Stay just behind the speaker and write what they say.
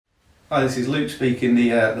Hi, this is Luke speaking,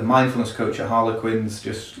 the mindfulness coach at Harlequins,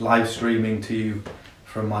 just live streaming to you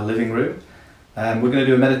from my living room. We're going to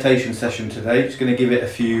do a meditation session today. Just going to give it a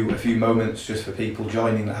few moments just for people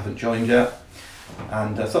joining that haven't joined yet.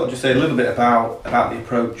 And I thought I'd just say a little bit about the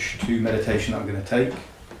approach to meditation that I'm going to take.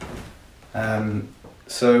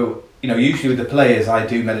 So, usually with the players I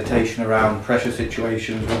do meditation around pressure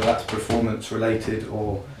situations, whether that's performance related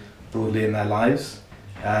or broadly in their lives.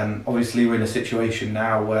 Obviously we're in a situation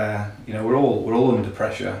now where we're all under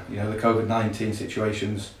pressure. The COVID-19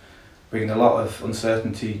 situation's bringing a lot of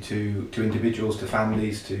uncertainty to individuals, to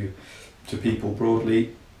families, to people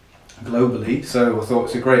broadly, globally. So I thought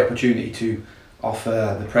it's a great opportunity to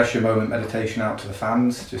offer the pressure moment meditation out to the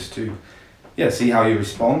fans, just to see how you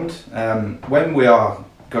respond. When we are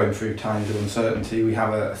going through times of uncertainty, we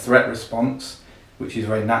have a threat response, which is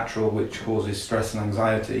very natural, which causes stress and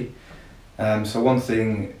anxiety. So one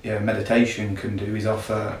thing meditation can do is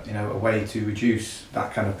offer a way to reduce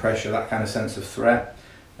that kind of pressure, that kind of sense of threat,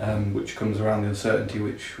 which comes around the uncertainty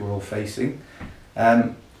which we're all facing.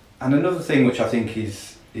 And another thing which I think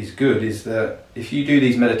is good is that if you do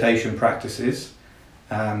these meditation practices,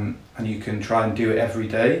 and you can try and do it every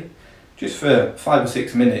day, just for 5 or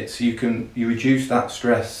 6 minutes, you reduce that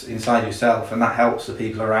stress inside yourself, and that helps the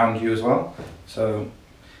people around you as well. So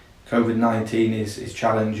COVID-19 is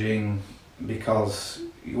challenging because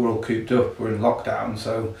we're all cooped up, we're in lockdown,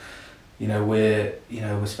 so we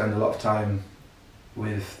spend a lot of time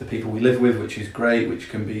with the people we live with, which is great, which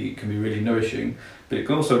can be really nourishing, but it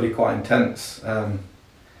can also be quite intense,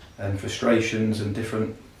 and frustrations and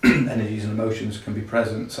different energies and emotions can be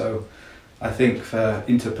present. So I think for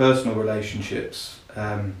interpersonal relationships,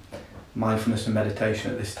 mindfulness and meditation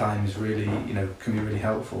at this time is really can be really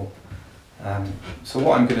helpful. So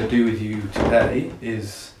what I'm going to do with you today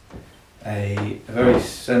is a very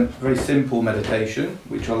simple meditation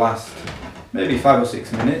which will last maybe 5 or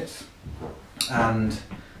 6 minutes, and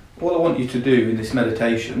all I want you to do in this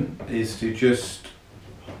meditation is to just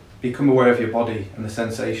become aware of your body and the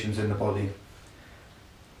sensations in the body.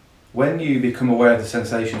 When you become aware of the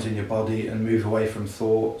sensations in your body and move away from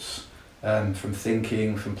thoughts, from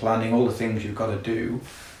thinking, from planning, all the things you've got to do,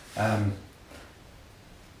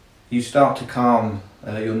 you start to calm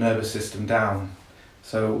your nervous system down.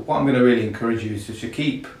 So what I'm going to really encourage you is just to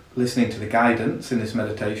keep listening to the guidance in this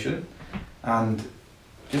meditation and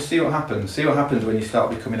just see what happens. See what happens when you start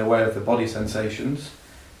becoming aware of the body sensations.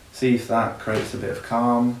 See if that creates a bit of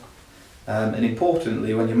calm. And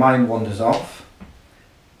importantly, when your mind wanders off,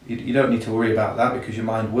 you don't need to worry about that, because your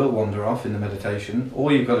mind will wander off in the meditation.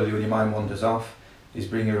 All you've got to do when your mind wanders off is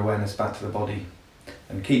bring your awareness back to the body,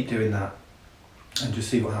 and keep doing that and just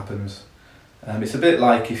see what happens. It's a bit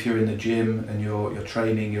like if you're in the gym and you're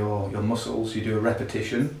training your muscles, you do a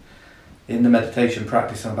repetition. In the meditation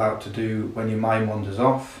practice I'm about to do, when your mind wanders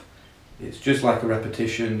off, it's just like a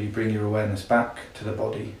repetition. You bring your awareness back to the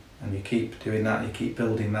body, and you keep doing that, you keep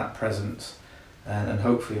building that presence, and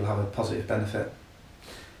hopefully you'll have a positive benefit.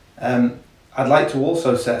 I'd like to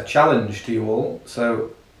also set a challenge to you all.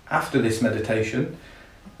 So after this meditation,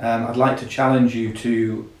 I'd like to challenge you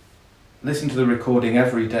to listen to the recording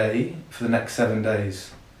every day for the next 7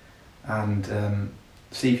 days, and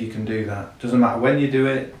see if you can do that. Doesn't matter when you do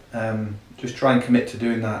it, just try and commit to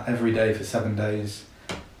doing that every day for 7 days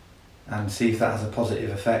and see if that has a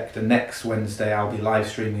positive effect. And next Wednesday I'll be live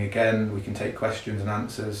streaming again. We can take questions and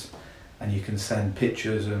answers, and you can send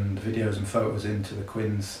pictures and videos and photos into the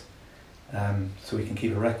Quins, so we can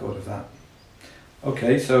keep a record of that.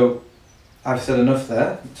 Okay, so I've said enough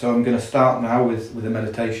there, so I'm going to start now with the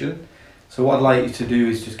meditation. So what I'd like you to do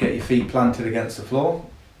is just get your feet planted against the floor.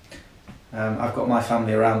 I've got my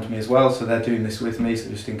family around me as well, so they're doing this with me, so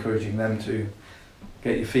just encouraging them to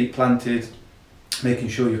get your feet planted, making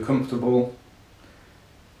sure you're comfortable,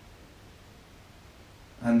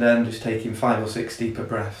 and then just taking 5 or 6 deeper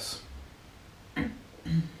breaths. And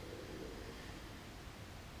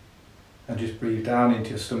just breathe down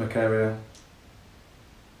into your stomach area.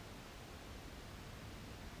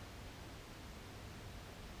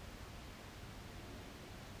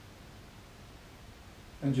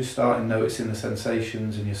 And just starting noticing the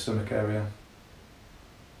sensations in your stomach area.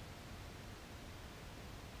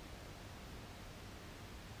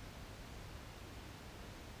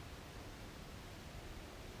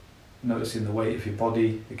 Noticing the weight of your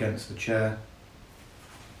body against the chair.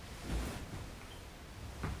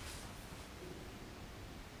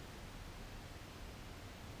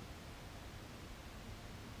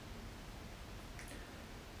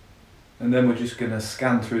 And then we're just going to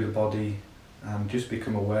scan through the body and just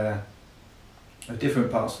become aware of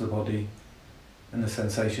different parts of the body and the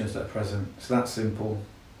sensations that are present. So that's simple.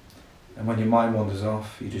 And when your mind wanders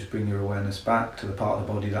off, you just bring your awareness back to the part of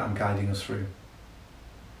the body that I'm guiding us through.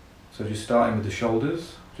 So just starting with the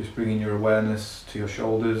shoulders, just bringing your awareness to your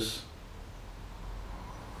shoulders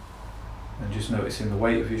and just noticing the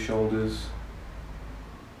weight of your shoulders.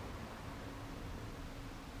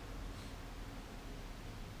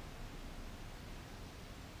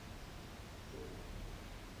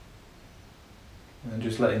 And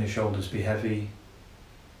just letting your shoulders be heavy,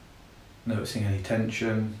 noticing any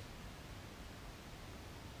tension.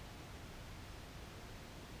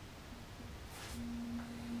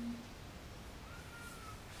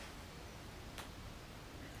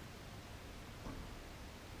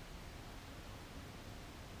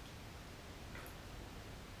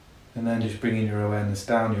 And then just bringing your awareness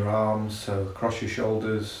down your arms, so across your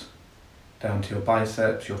shoulders, down to your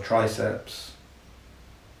biceps, your triceps.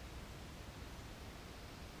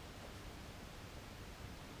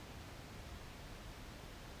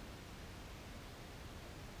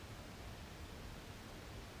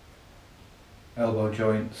 Elbow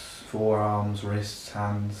joints, forearms, wrists,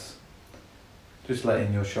 hands. Just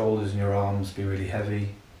letting your shoulders and your arms be really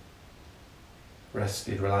heavy,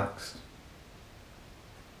 rested, relaxed.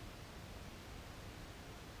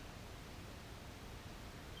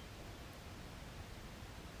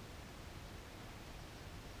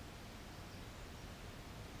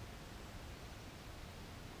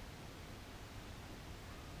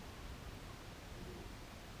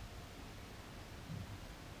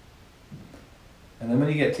 And then when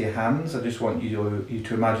you get to your hands, I just want you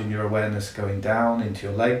to imagine your awareness going down into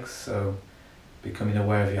your legs, so becoming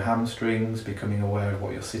aware of your hamstrings, becoming aware of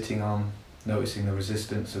what you're sitting on, noticing the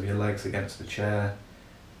resistance of your legs against the chair,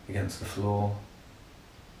 against the floor.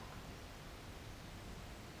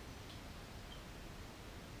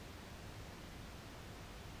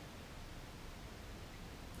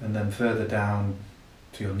 And then further down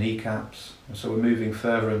to your kneecaps. And so we're moving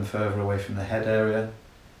further and further away from the head area,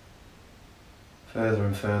 further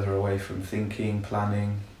and further away from thinking,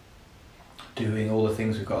 planning, doing all the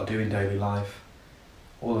things we've got to do in daily life.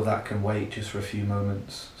 All of that can wait just for a few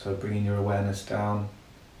moments. So bringing your awareness down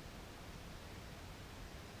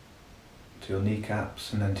to your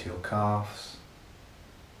kneecaps and then to your calves.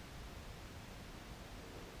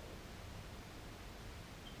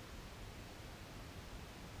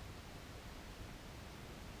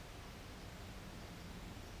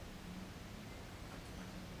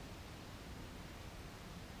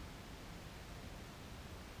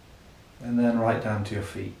 And then right down to your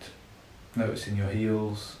feet, noticing your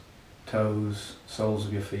heels, toes, soles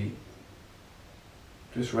of your feet.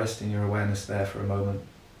 Just resting your awareness there for a moment.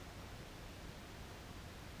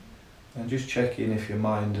 And just checking if your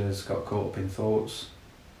mind has got caught up in thoughts.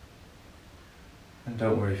 And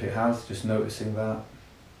don't worry if it has, just noticing that.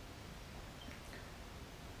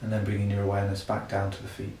 And then bringing your awareness back down to the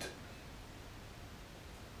feet.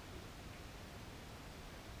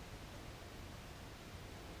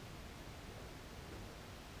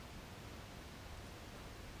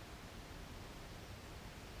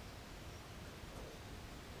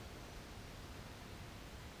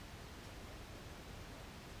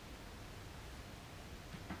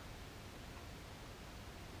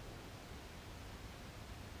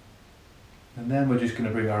 And then we're just going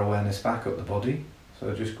to bring our awareness back up the body.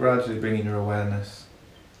 So just gradually bringing your awareness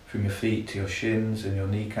from your feet to your shins and your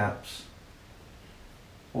kneecaps.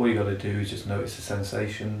 All you got to do is just notice the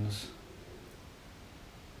sensations.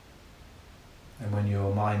 And when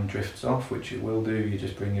your mind drifts off, which it will do, you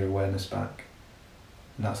just bring your awareness back.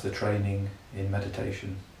 And that's the training in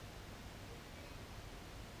meditation.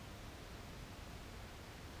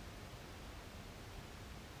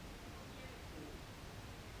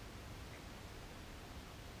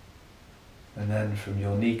 And then from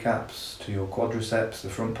your kneecaps to your quadriceps, the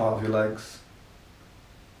front part of your legs,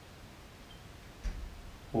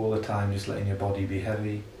 all the time just letting your body be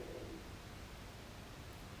heavy.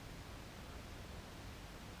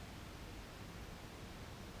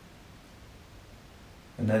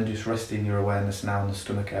 And then just resting your awareness now in the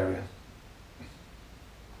stomach area.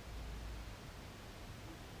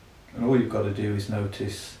 And all you've got to do is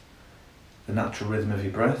notice the natural rhythm of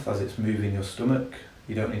your breath as it's moving your stomach.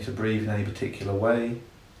 You don't need to breathe in any particular way.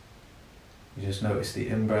 You just notice the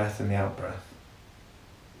in-breath and the out-breath.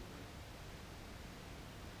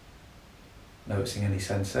 Noticing any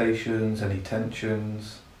sensations, any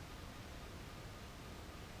tensions.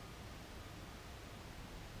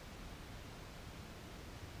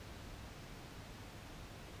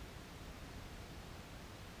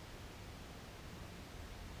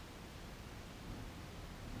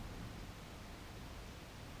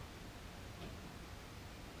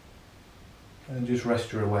 And just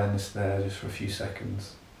rest your awareness there just for a few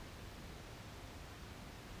seconds.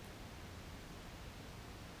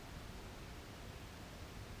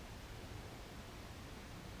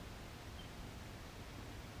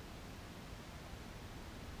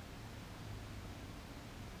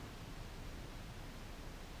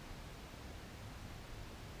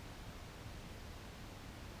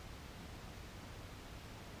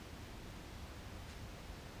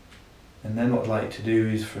 And then what I'd like to do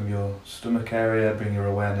is from your stomach area, bring your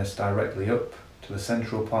awareness directly up to the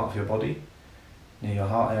central part of your body, near your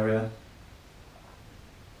heart area.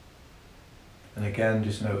 And again,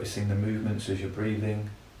 just noticing the movements as you're breathing,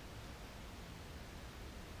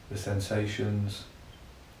 the sensations.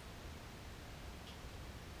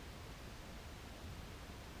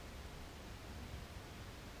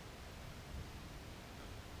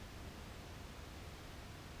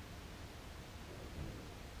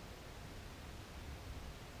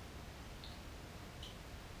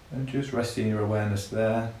 And just resting your awareness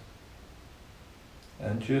there,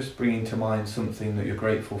 and just bringing to mind something that you're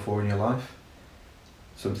grateful for in your life.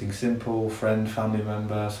 Something simple, friend, family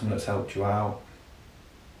member, someone that's helped you out.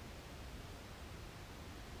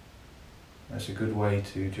 That's a good way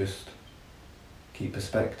to just keep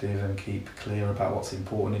perspective and keep clear about what's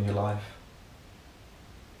important in your life.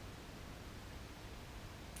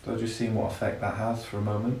 So just seeing what effect that has for a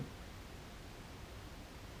moment.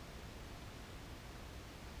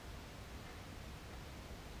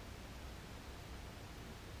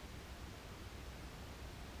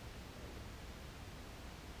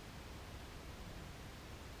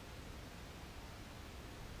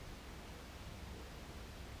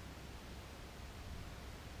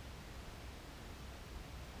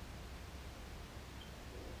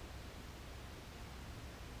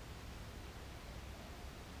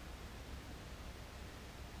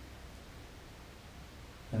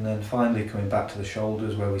 And then finally coming back to the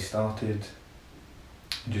shoulders where we started,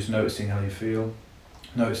 and just noticing how you feel,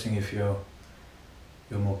 noticing if you're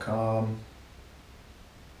more calm,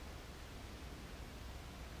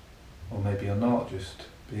 or maybe you're not, just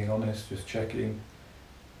being honest, just checking.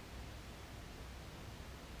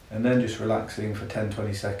 And then just relaxing for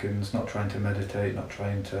 10-20 seconds, not trying to meditate, not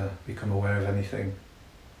trying to become aware of anything.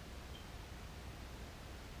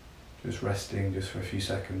 Just resting just for a few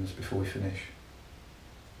seconds before we finish.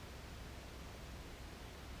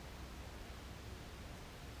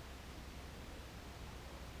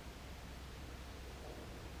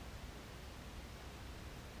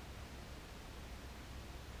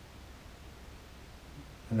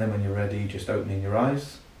 And then when you're ready, just opening your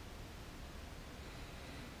eyes.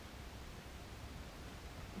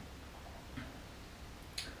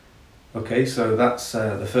 Okay, so that's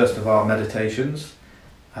the first of our meditations,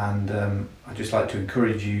 and I'd just like to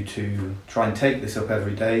encourage you to try and take this up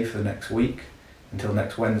every day for the next week until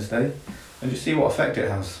next Wednesday, and just see what effect it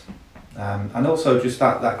has. And also just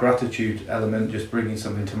that gratitude element, just bringing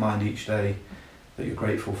something to mind each day that you're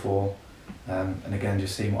grateful for, and again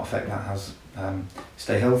just seeing what effect that has.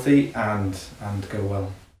 Stay healthy and go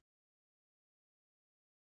well.